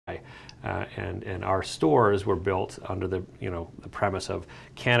And our stores were built under the the premise of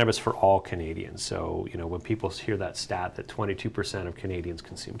cannabis for all Canadians. So when people hear that stat that 22% of Canadians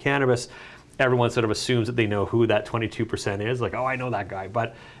consume cannabis, everyone sort of assumes that they know who that 22% is, like, oh, I know that guy.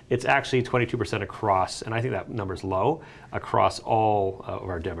 But it's actually 22% across, and I think that number's low, across all of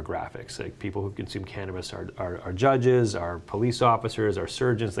our demographics. Like people who consume cannabis are judges, are police officers, are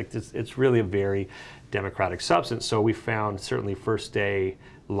surgeons. Like it's really a very democratic substance. So we found certainly first day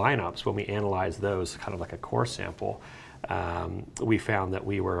lineups, when we analyzed those, kind of like a core sample, we found that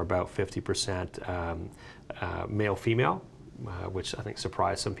we were about 50% male-female, which I think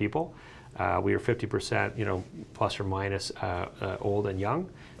surprised some people. We were 50%, plus or minus old and young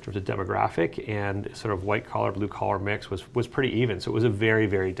in terms of demographic, and sort of white collar, blue collar mix was pretty even. So it was a very,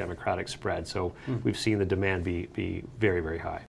 very democratic spread. So we've seen the demand be very, very high.